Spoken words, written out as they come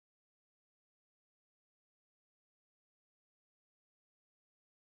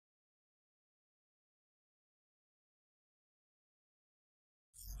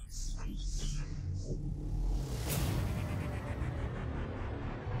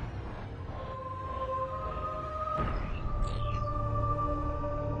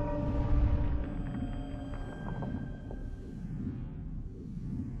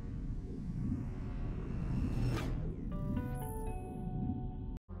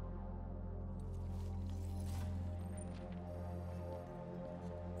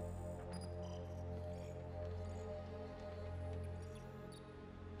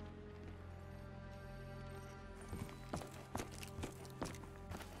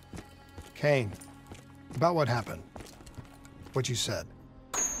Kane, about what happened. What you said.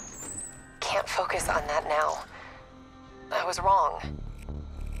 Can't focus on that now. I was wrong.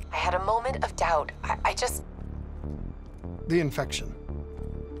 I had a moment of doubt. I just... The infection.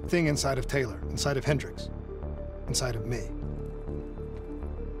 Thing inside of Taylor, inside of Hendricks, inside of me.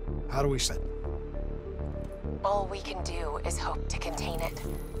 How do we set? All we can do is hope to contain it.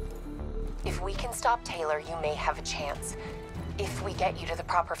 If we can stop Taylor, you may have a chance. If we get you to the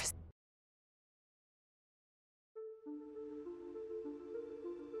proper facility.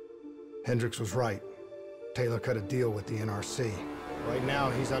 Hendricks was right. Taylor cut a deal with the NRC. Right now,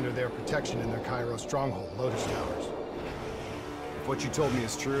 he's under their protection in their Cairo stronghold, Lotus Towers. If what you told me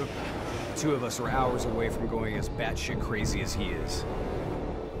is true, the two of us are hours away from going as batshit crazy as he is.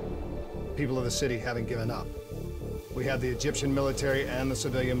 People of the city haven't given up. We have the Egyptian military and the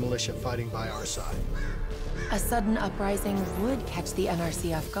civilian militia fighting by our side. A sudden uprising would catch the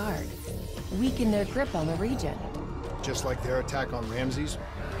NRC off guard, weaken their grip on the region. Just like their attack on Ramses,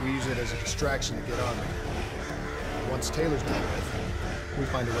 we use it as a distraction to get on them. Once Taylor's dealt with, we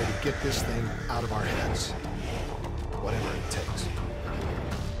find a way to get this thing out of our heads. Whatever it takes.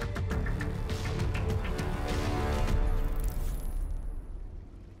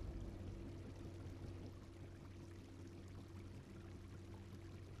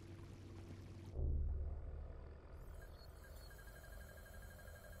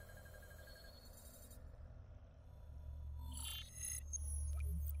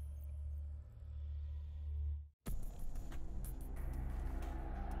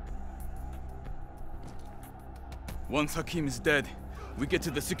 Once Hakim is dead, we get to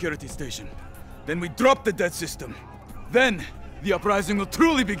the security station. Then we drop the dead system. Then, the uprising will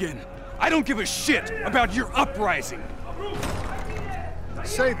truly begin. I don't give a shit about your uprising!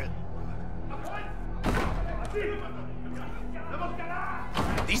 Save it!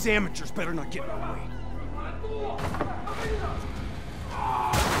 These amateurs better not get in our way.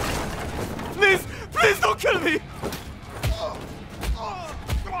 Please! Please don't kill me!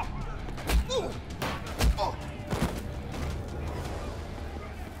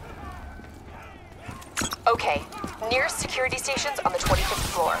 Okay, nearest security station's on the 25th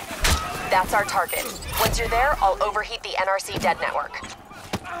floor. That's our target. Once you're there, I'll overheat the NRC dead network.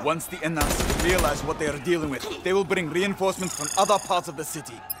 Once the NRC realize what they are dealing with, they will bring reinforcements from other parts of the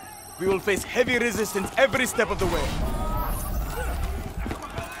city. We will face heavy resistance every step of the way.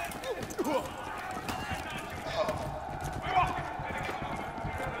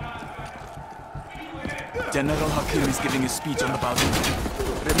 General Hakim is giving a speech on the balcony.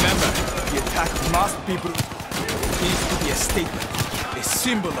 Remember, the attack must be brutal. It needs to be a statement, a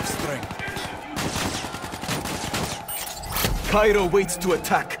symbol of strength. Cairo waits to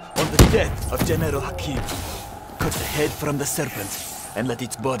attack on the death of General Hakim. Cut the head from the serpent and let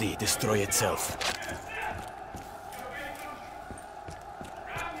its body destroy itself.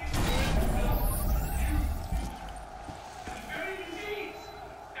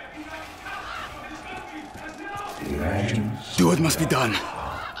 Do what must be done.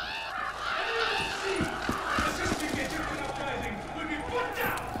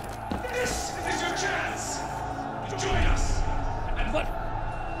 This is your chance to join us. And what?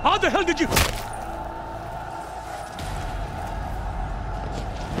 How the hell did you?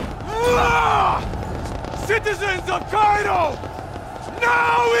 Citizens of Cairo!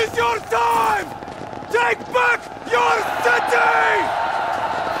 Now is your time! Take back your city!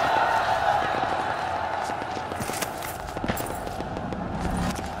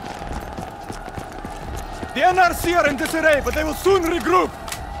 The NRC are in disarray, but they will soon regroup!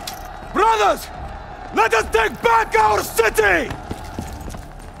 Brothers! Let us take back our city!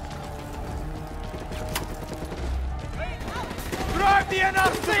 Drive the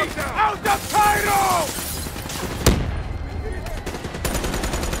NRC out of Cairo!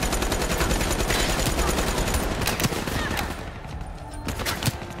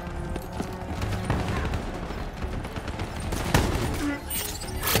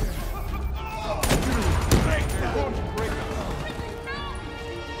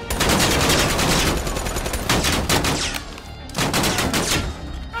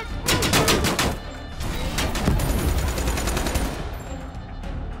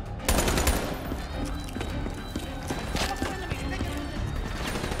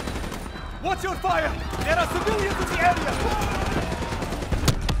 Watch your fire! There are civilians in the area!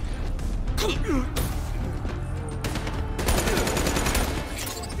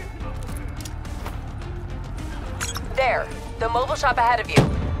 There, the mobile shop ahead of you.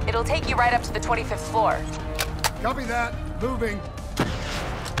 It'll take you right up to the 25th floor. Copy that. Moving.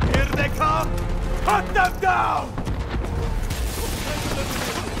 Here they come! Hunt them down!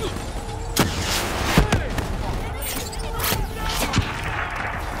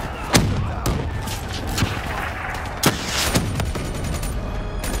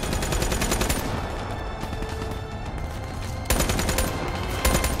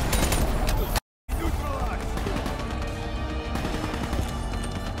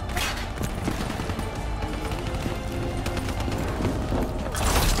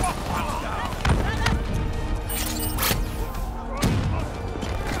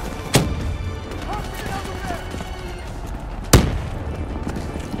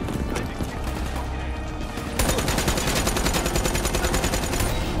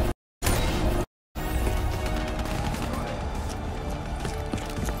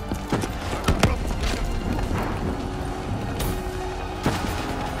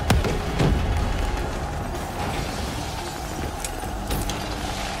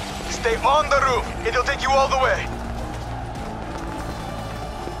 on the roof. It'll take you all the way.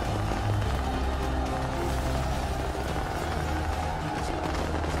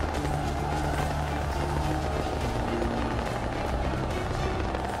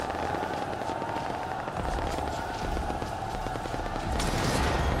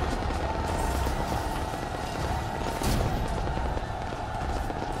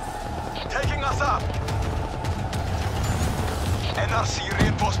 Taking us up. NRC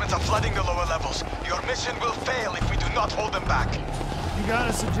reinforcements are flooding the lower levels. Your mission will fail if we do not hold them back. You got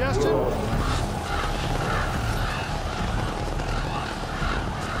a suggestion?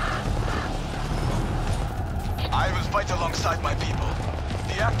 I will fight alongside my people.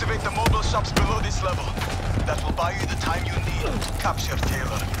 Deactivate the mobile shops below this level. That will buy you the time you need to capture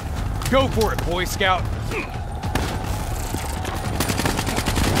Taylor. Go for it, Boy Scout.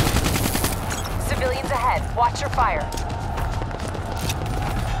 Civilians ahead. Watch your fire.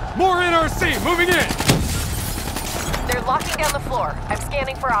 More NRC, moving in! They're locking down the floor. I'm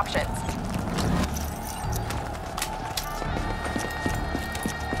scanning for options.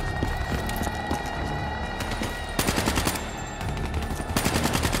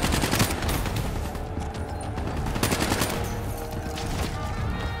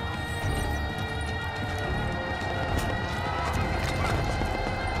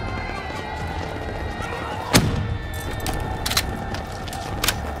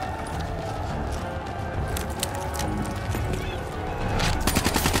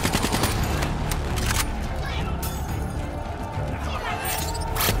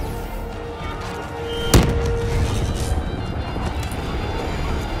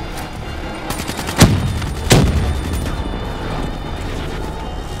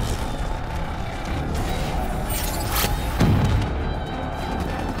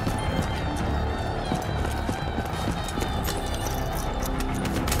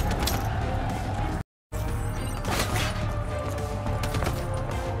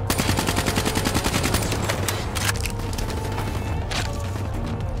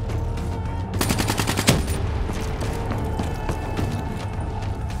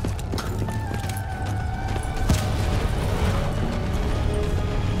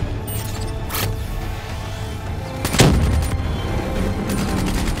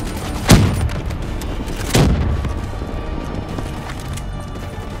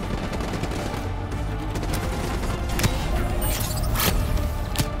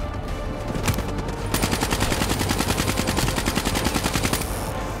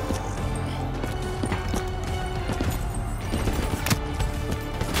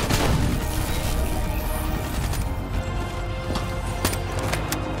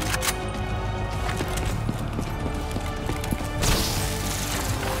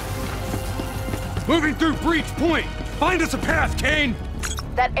 Moving through Breach Point! Find us a path, Kane!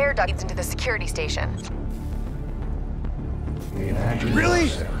 That air duct leads into the security station. Really?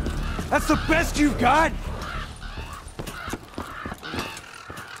 That's the best you've got?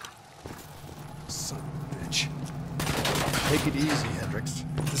 Son of a bitch. Take it easy, Hendricks.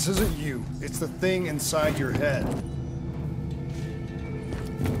 This isn't you. It's the thing inside your head.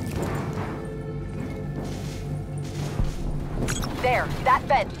 There, that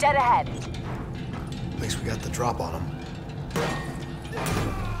vent, dead ahead. At least we got the drop on him.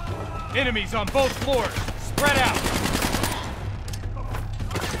 Enemies on both floors! Spread out!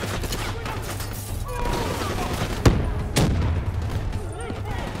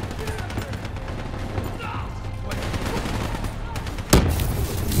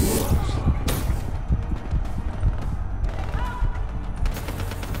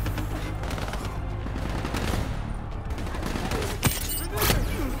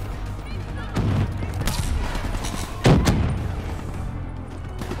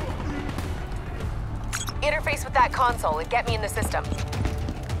 Interface with that console and get me in the system.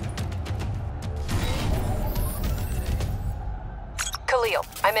 Khalil,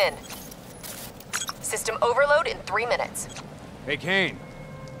 I'm in. System overload in 3 minutes. Hey, Kane.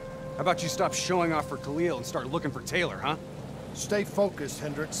 How about you stop showing off for Khalil and start looking for Taylor, huh? Stay focused,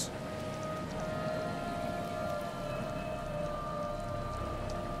 Hendricks.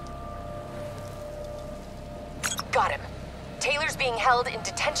 Got him. Taylor's being held in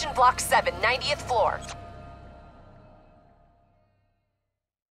Detention Block 7, 90th floor.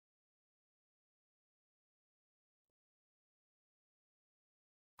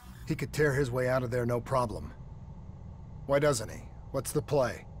 He could tear his way out of there no problem. Why doesn't he? What's the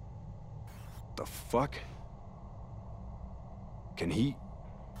play? The fuck? Can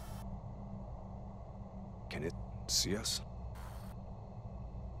it see us?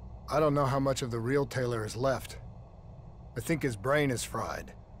 I don't know how much of the real Taylor is left. I think his brain is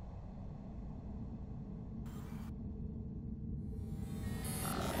fried.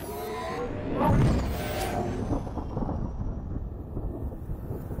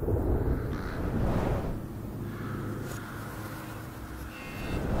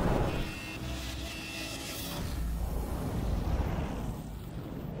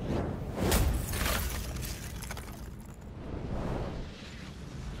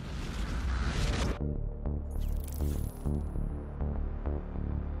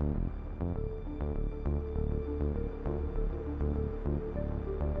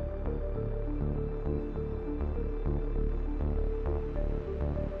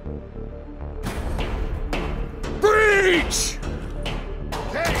 breach!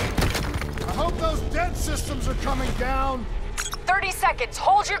 Okay! I hope those dead systems are coming down! 30 seconds,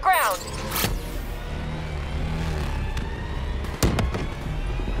 hold your ground!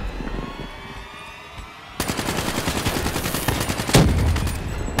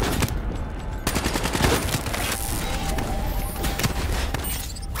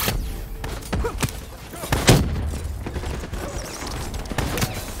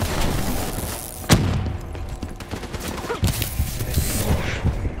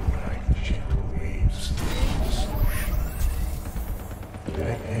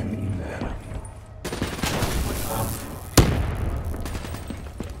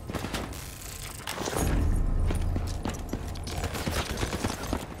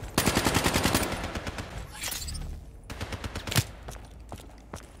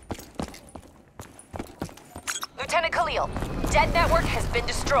 Lieutenant Khalil, dead network has been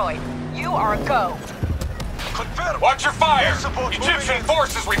destroyed. You are a go. Confirm. Watch your fire! Support Egyptian moving in.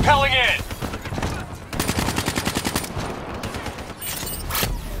 forces repelling in!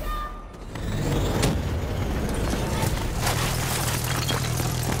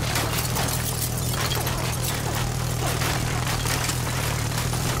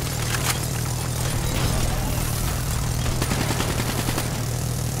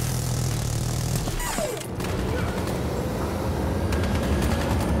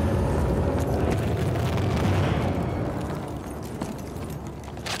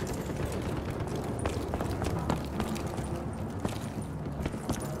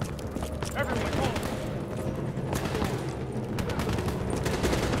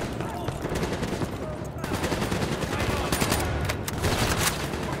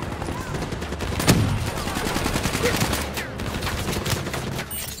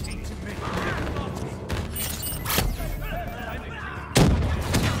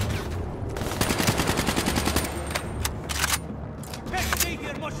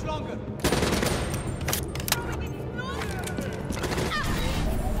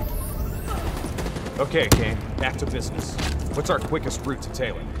 Okay, Kane, back to business. What's our quickest route to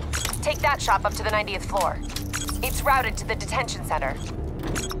Taylor? Take that shop up to the 90th floor. It's routed to the detention center.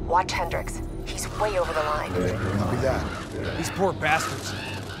 Watch Hendricks. He's way over the line. Copy that. These poor bastards.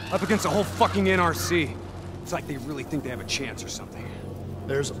 Up against the whole fucking NRC. It's like they really think they have a chance or something.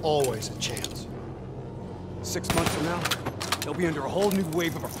 There's always a chance. 6 months from now, they'll be under a whole new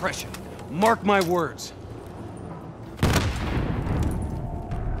wave of oppression. Mark my words.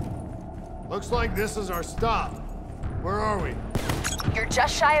 Looks like this is our stop. Where are we? You're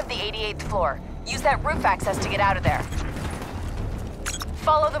just shy of the 88th floor. Use that roof access to get out of there.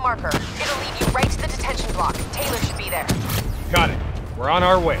 Follow the marker. It'll lead you right to the detention block. Taylor should be there. Got it. We're on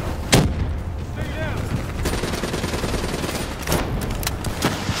our way.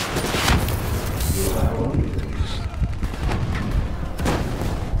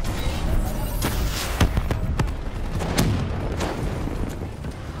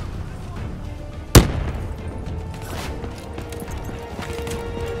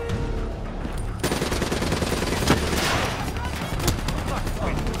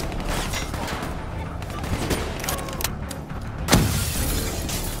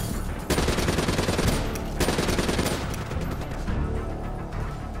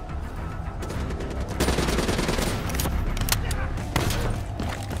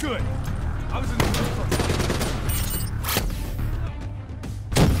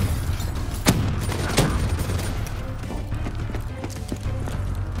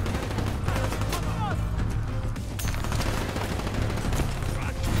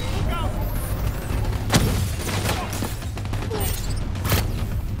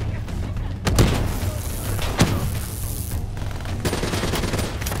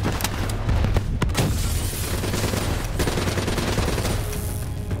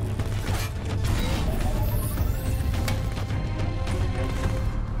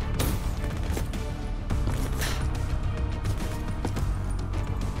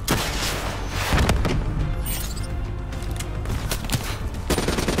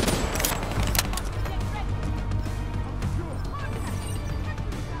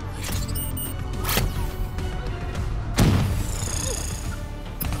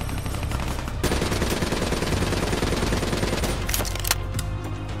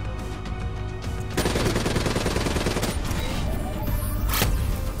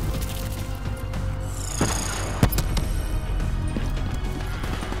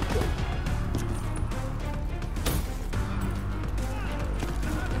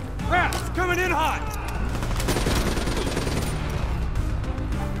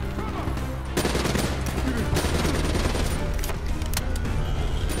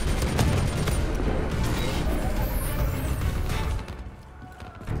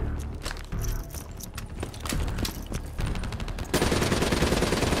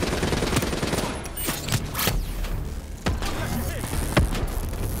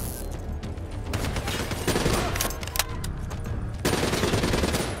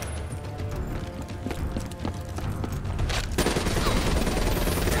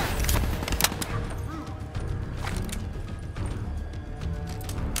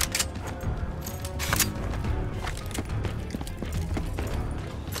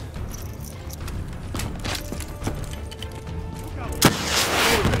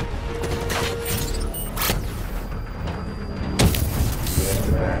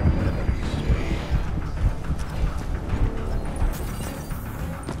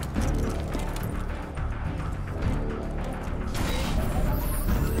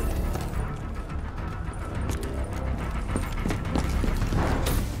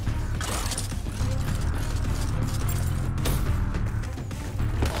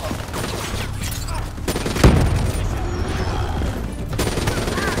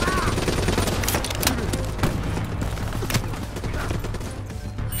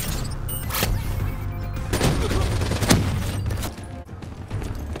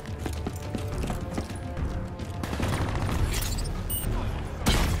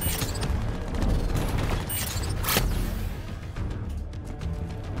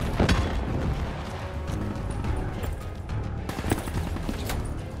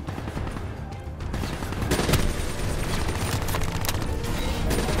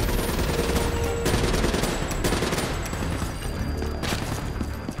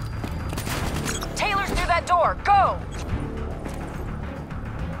 door! Go!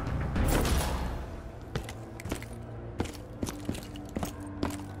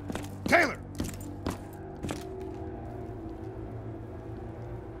 Taylor!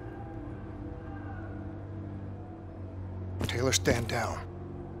 Taylor, stand down.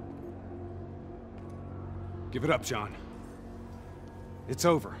 Give it up, John. It's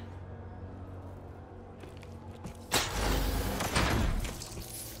over.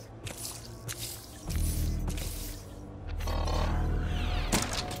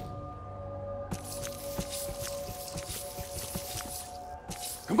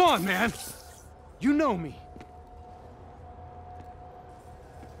 Come on, man! You know me.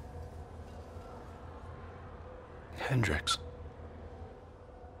 Hendricks.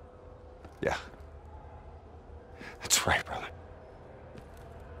 Yeah. That's right, brother.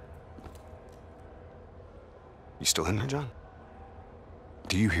 You still in there, John?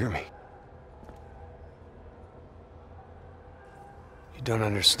 Do you hear me? You don't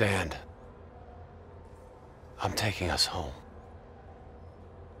understand. I'm taking us home.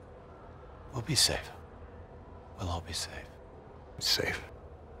 We'll be safe. We'll all be safe. Safe?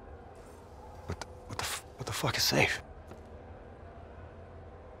 What the fuck is safe?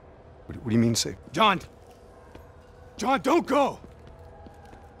 What do you mean safe? John! John, don't go!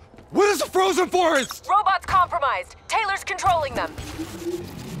 What is the frozen forest? Robots compromised. Taylor's controlling them.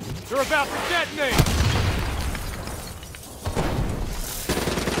 They're about to detonate!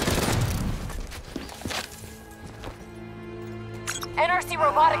 NRC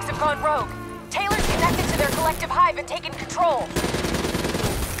robotics have gone rogue. Taylor's connected to their collective hive and taken control.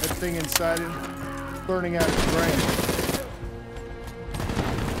 That thing inside him, burning out his brain.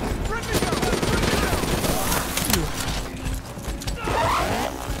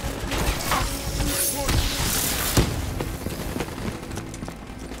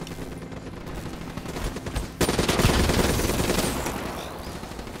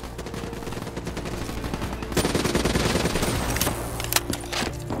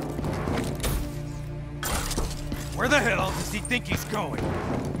 Where the hell does he think he's going?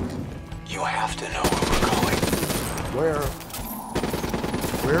 You have to know where we're going.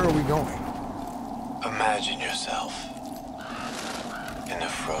 Where are we going? Imagine yourself in a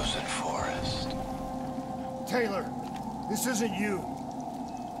frozen forest. Taylor, this isn't you.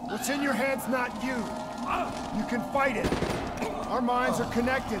 What's in your head's not you. You can fight it. Our minds are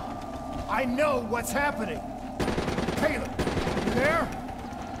connected. I know what's happening. Taylor, you there?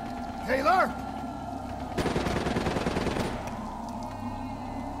 Taylor?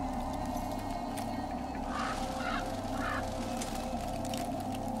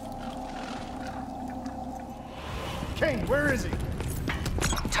 Kane, where is he?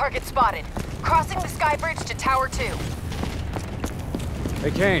 Target spotted. Crossing the sky bridge to Tower 2.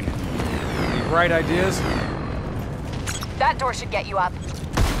 Hey, Kane. Any bright ideas? That door should get you up.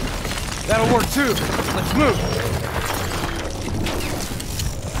 That'll work too. Let's move.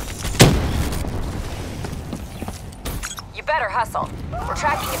 You better hustle. We're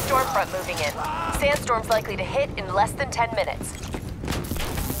tracking a storm front moving in. Sandstorm's likely to hit in less than 10 minutes.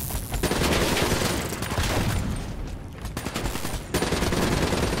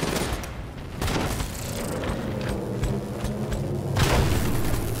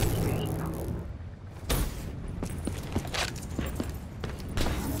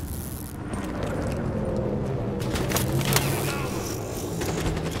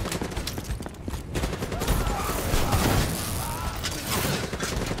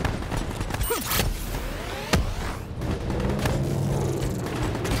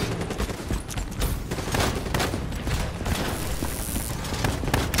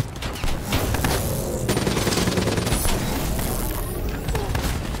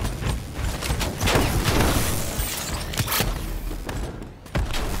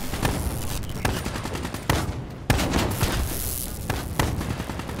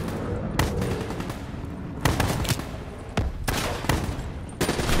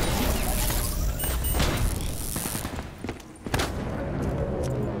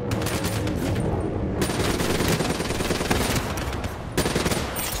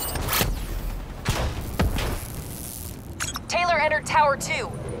 Entered Tower 2.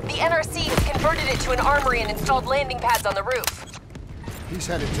 The NRC has converted it to an armory and installed landing pads on the roof. He's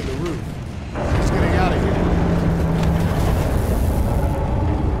headed to the roof. He's getting out of here.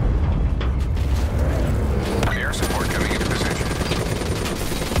 Air support coming into position.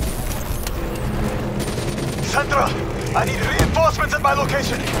 Central, I need reinforcements at my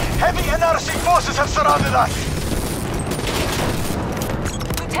location. Heavy NRC forces have surrounded us.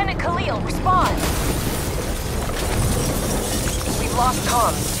 Lieutenant Khalil, respond. We've lost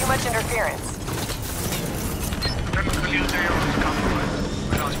comms. Too much interference. Lieutenant Khalil Dayo was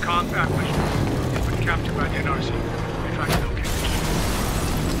compromised. We lost contact with him. He's been captured by the NRC. We're trying to locate him.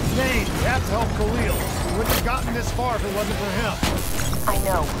 Kane, we have to help Khalil. We wouldn't have gotten this far if it wasn't for him. I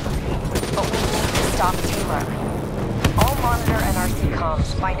know, but we need to stop Taylor. I'll monitor NRC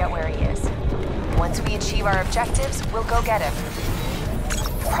comms, find out where he is. Once we achieve our objectives, we'll go get him.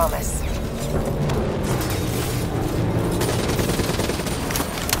 Promise.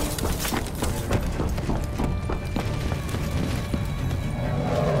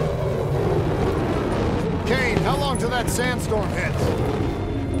 Kane, how long till that sandstorm hits?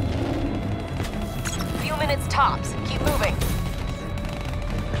 Few minutes tops. Keep moving.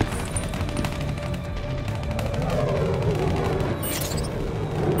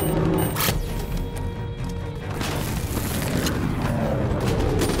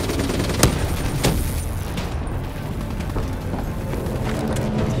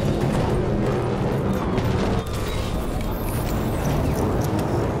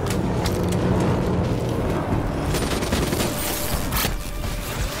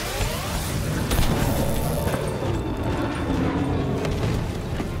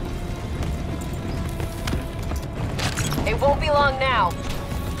 It won't be long now.